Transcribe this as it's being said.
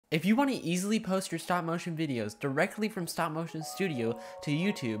If you want to easily post your stop motion videos directly from Stop Motion Studio to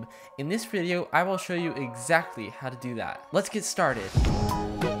YouTube, in this video I will show you exactly how to do that. Let's get started.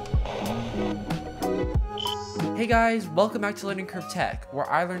 Hey guys, welcome back to Learning Curve Tech, where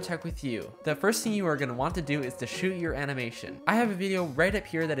I learn tech with you. The first thing you are going to want to do is to shoot your animation. I have a video right up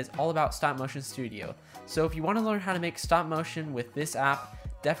here that is all about Stop Motion Studio, so if you want to learn how to make stop motion with this app,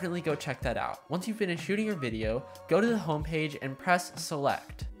 definitely go check that out. Once you finish shooting your video, go to the home page and press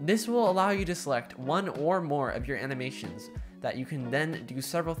select. This will allow you to select one or more of your animations that you can then do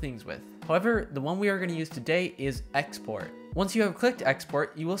several things with. However, the one we are going to use today is export. Once you have clicked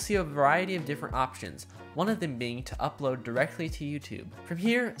export, you will see a variety of different options, one of them being to upload directly to YouTube. From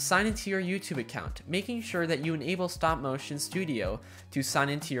here, sign into your YouTube account, making sure that you enable Stop Motion Studio to sign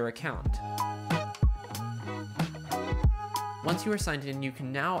into your account. Once you are signed in, you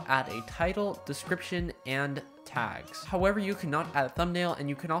can now add a title, description, and tags. However, you cannot add a thumbnail, and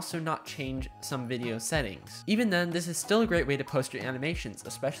you can also not change some video settings. Even then, this is still a great way to post your animations,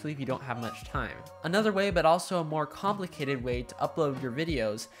 especially if you don't have much time. Another way, but also a more complicated way to upload your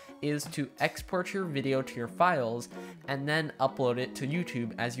videos, is to export your video to your files and then upload it to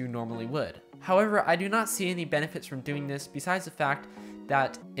YouTube as you normally would. However, I do not see any benefits from doing this besides the fact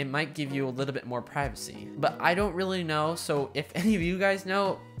that it might give you a little bit more privacy. But I don't really know, so if any of you guys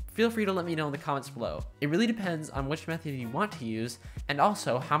know, feel free to let me know in the comments below. It really depends on which method you want to use and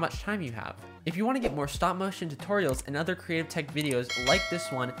also how much time you have. If you want to get more stop motion tutorials and other creative tech videos like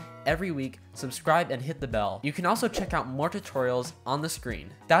this one every week, subscribe and hit the bell. You can also check out more tutorials on the screen.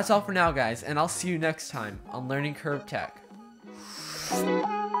 That's all for now guys, and I'll see you next time on Learning Curve Tech.